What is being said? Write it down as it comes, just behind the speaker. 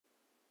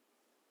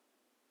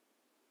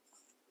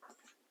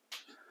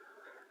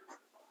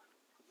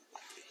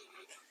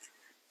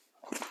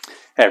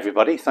Hey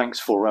everybody, thanks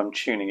for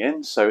tuning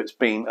in. So it's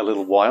been a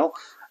little while.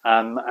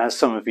 As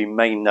some of you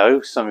may know,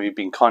 some of you have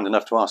been kind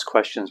enough to ask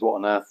questions. What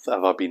on earth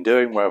have I been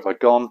doing? Where have I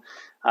gone?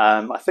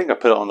 I think I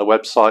put it on the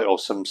website or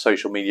some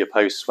social media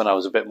posts when I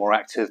was a bit more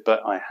active,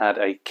 but I had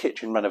a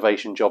kitchen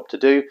renovation job to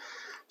do.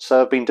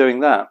 So I've been doing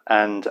that.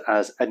 And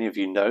as any of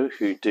you know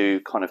who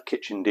do kind of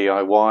kitchen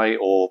DIY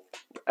or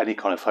any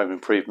kind of home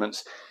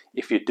improvements,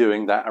 if you're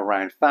doing that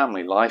around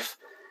family life,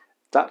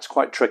 that's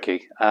quite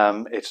tricky.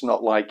 It's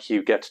not like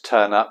you get to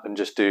turn up and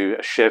just do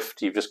a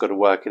shift. You've just got to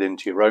work it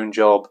into your own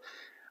job,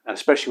 and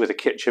especially with a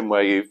kitchen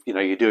where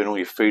you're doing all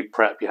your food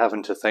prep, you're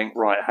having to think,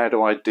 right, how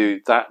do I do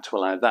that to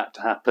allow that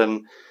to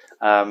happen?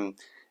 It'd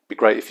be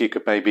great if you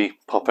could maybe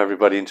pop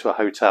everybody into a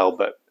hotel,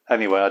 but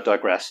anyway, I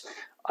digress.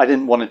 I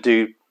didn't want to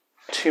do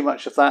too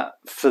much of that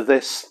for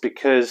this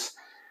because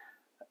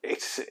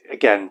it's,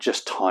 again,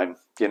 just time.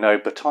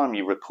 By the time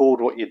you record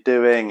what you're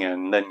doing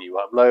and then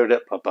you upload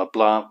it, blah, blah,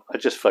 blah, I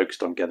just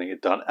focused on getting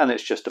it done, and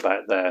it's just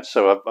about there.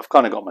 So I've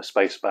kind of got my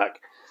space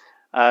back.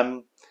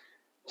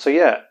 So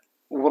yeah,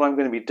 what I'm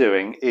going to be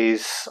doing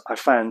is, I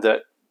found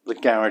that the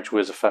garage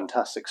was a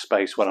fantastic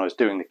space when I was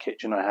doing the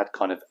kitchen. I had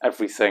kind of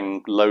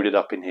everything loaded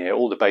up in here,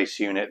 all the base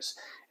units,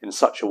 in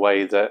such a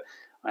way that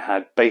I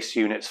had base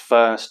units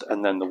first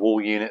and then the wall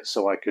units,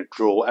 so I could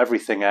draw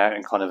everything out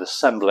and kind of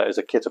assemble it as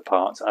a kit of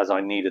parts as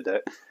I needed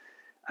it.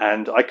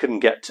 And I couldn't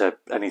get to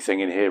anything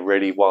in here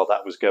really while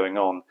that was going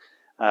on.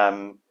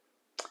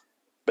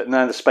 But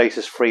now the space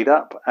is freed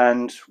up,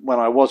 and when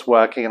I was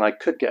working and I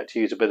could get to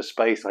use a bit of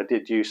space, I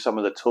did use some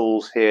of the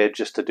tools here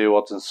just to do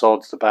odds and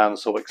sods, the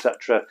bandsaw,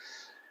 etc.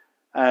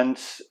 And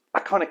I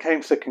kind of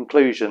came to the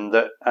conclusion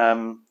that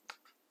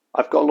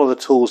I've got a lot of the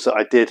tools that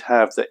I did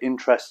have that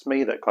interest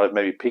me, that kind of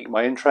maybe piqued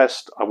my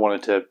interest. I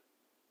wanted to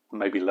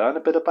maybe learn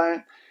a bit about,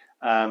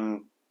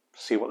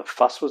 see what the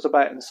fuss was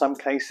about in some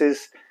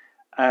cases.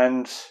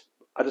 And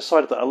I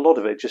decided that a lot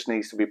of it just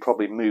needs to be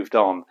probably moved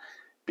on,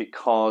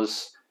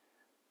 because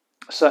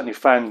I certainly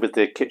found with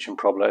the kitchen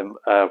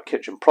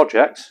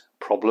project,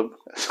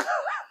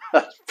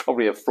 that's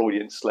probably a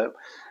Freudian slip,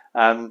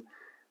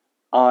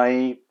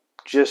 I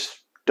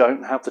just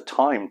don't have the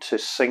time to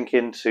sink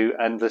into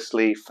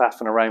endlessly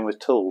faffing around with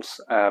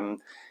tools.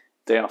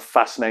 They are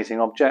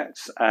fascinating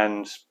objects,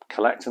 and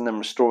collecting them,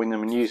 restoring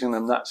them and using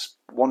them, that's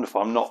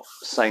wonderful. I'm not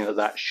saying that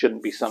that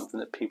shouldn't be something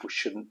that people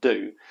shouldn't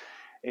do.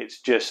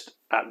 It's just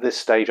at this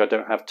stage I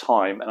don't have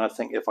time, and I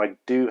think if I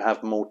do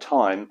have more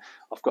time,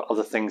 I've got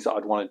other things that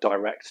I'd want to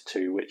direct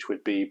to, which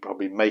would be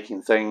probably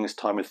making things,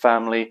 time with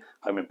family,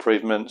 home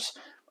improvements,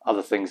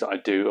 other things that I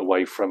do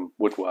away from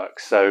woodwork.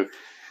 So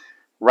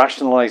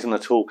rationalizing the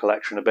tool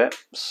collection a bit.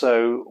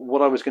 So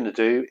what I was going to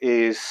do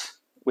is,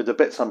 with the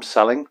bits I'm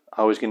selling,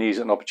 I was going to use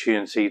an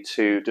opportunity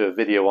to do a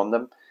video on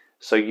them,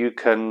 so you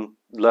can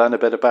learn a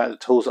bit about the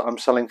tools that I'm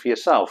selling for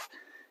yourself.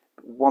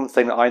 One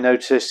thing that I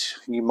notice,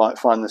 you might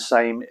find the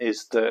same,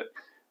 is that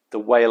the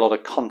way a lot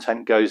of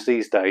content goes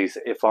these days,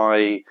 if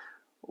I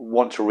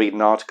want to read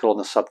an article on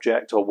the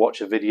subject or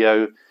watch a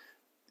video,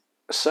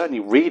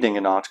 certainly reading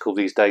an article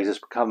these days has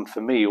become,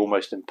 for me,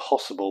 almost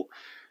impossible.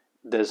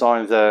 There's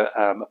either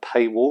a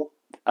paywall,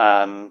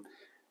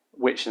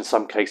 which in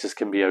some cases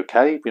can be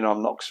okay.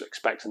 I'm not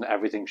expecting that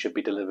everything should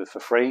be delivered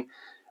for free,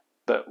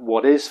 but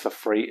what is for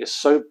free is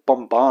so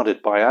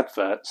bombarded by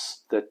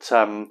adverts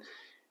that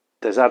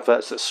there's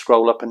adverts that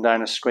scroll up and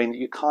down a screen that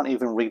you can't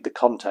even read the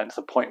content, to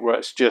the point where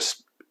it's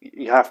just,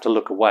 you have to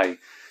look away.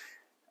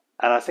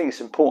 And I think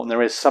it's important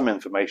there is some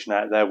information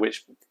out there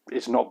which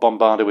is not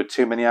bombarded with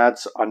too many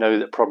ads. I know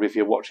that probably if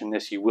you're watching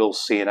this, you will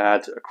see an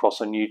ad across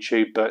on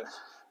YouTube, but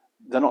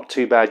they're not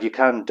too bad. You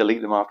can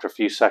delete them after a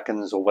few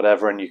seconds or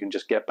whatever, and you can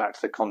just get back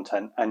to the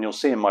content. And you'll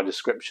see in my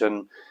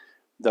description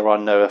there are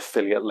no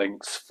affiliate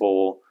links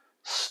for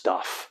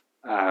stuff,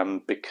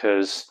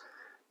 because,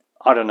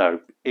 I don't know,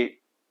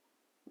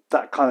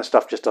 that kind of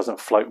stuff just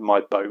doesn't float my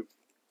boat.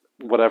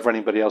 Whatever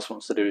anybody else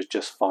wants to do is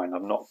just fine.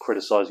 I'm not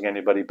criticizing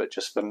anybody, but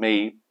just for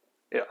me,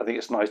 I think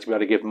it's nice to be able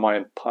to give my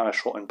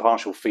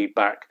impartial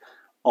feedback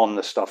on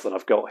the stuff that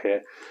I've got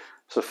here.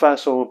 So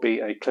first one will be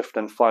a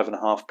Clifton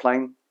 5.5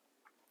 plane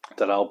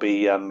that I'll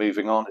be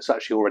moving on. It's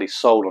actually already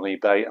sold on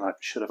eBay, and I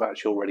should have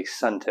actually already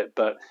sent it,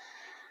 but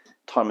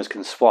time has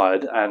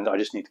conspired and I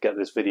just need to get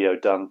this video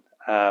done.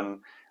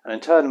 And in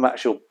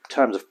terms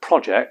of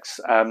projects,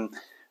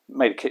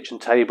 made a kitchen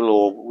table,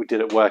 or we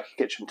did at work a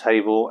kitchen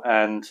table,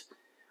 and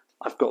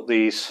I've got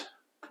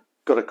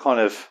a kind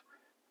of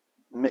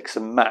mix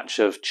and match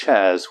of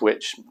chairs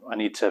which I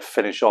need to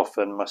finish off,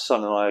 and my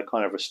son and I are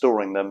kind of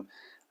restoring them.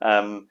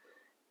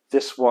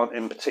 This one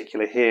in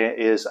particular here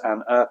is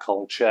an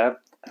Urkel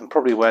chair, and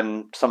probably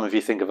when some of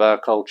you think of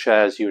Urkel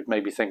chairs, you would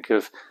maybe think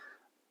of,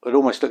 it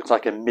almost looks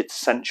like a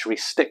mid-century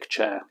stick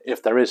chair,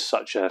 if there is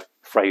such a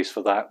phrase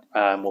for that,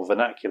 or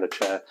vernacular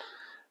chair.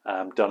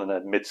 Done in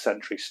a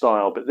mid-century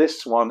style, but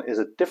this one is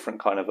a different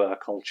kind of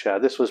Urkel chair.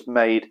 This was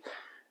made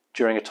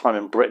during a time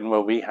in Britain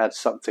where we had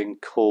something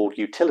called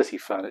utility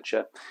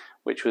furniture,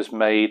 which was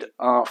made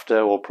after,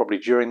 or probably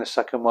during, the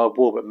Second World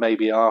War, but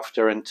maybe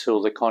after,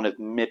 until the kind of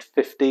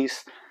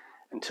mid-50s.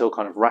 until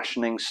kind of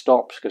rationing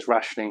stopped, because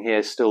rationing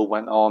here still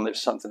went on.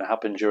 It's something that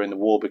happened during the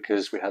war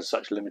because we had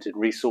such limited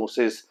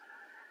resources.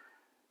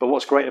 But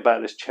what's great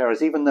about this chair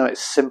is, even though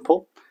it's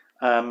simple,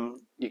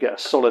 you get a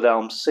solid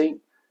elm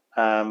seat.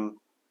 The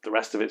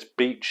rest of it's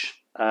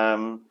beech.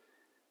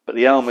 But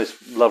the elm is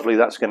lovely.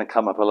 That's going to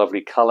come up a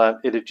lovely colour.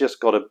 It had just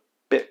got a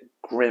bit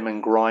grim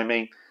and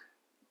grimy.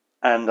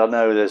 And I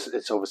know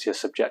it's obviously a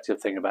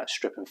subjective thing about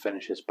strip and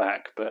finishes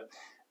back, but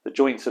the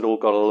joints had all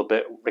got a little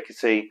bit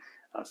rickety.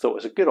 I thought it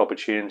was a good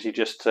opportunity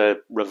just to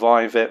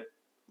revive it,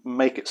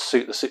 make it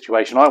suit the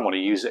situation I want to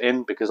use it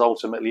in, because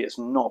ultimately it's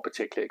not a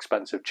particularly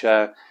expensive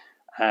chair.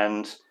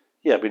 And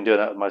yeah, I've been doing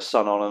that with my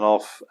son on and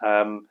off.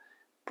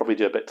 Probably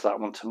do a bit to that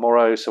one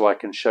tomorrow so I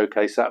can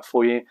showcase that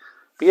for you.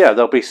 But yeah,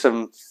 there'll be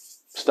some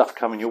stuff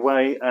coming your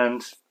way,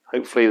 and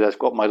hopefully there's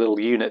got my little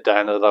unit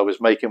down that I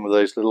was making with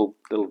those little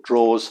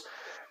drawers.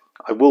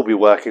 I will be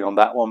working on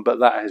that one, but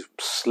that has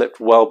slipped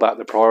well back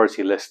the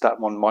priority list. That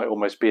one might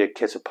almost be a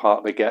kit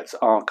apart that gets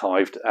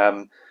archived,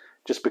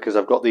 just because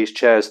I've got these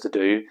chairs to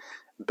do,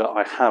 but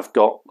I have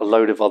got a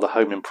load of other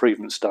home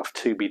improvement stuff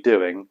to be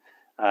doing.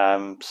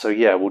 So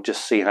yeah, we'll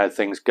just see how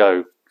things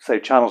go. So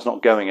channel's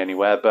not going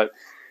anywhere, but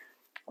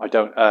I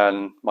don't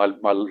earn, my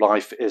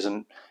life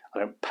isn't, I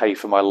don't pay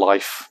for my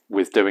life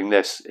with doing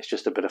this. It's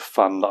just a bit of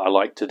fun that I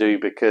like to do,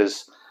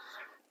 because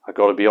I've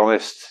got to be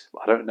honest,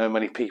 I don't know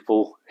many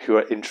people who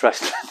are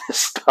interested in this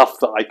stuff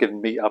that I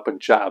can meet up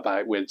and chat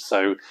about with.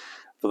 So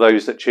for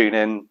those that tune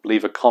in,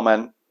 leave a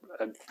comment.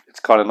 It's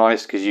kind of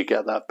nice because you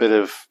get that bit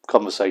of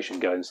conversation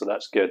going, so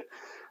that's good.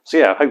 So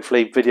yeah,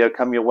 hopefully video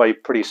come your way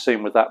pretty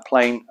soon with that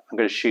plane. I'm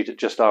going to shoot it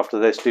just after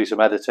this, do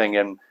some editing,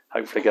 and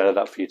hopefully get it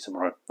up for you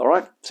tomorrow. All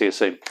right, see you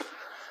soon.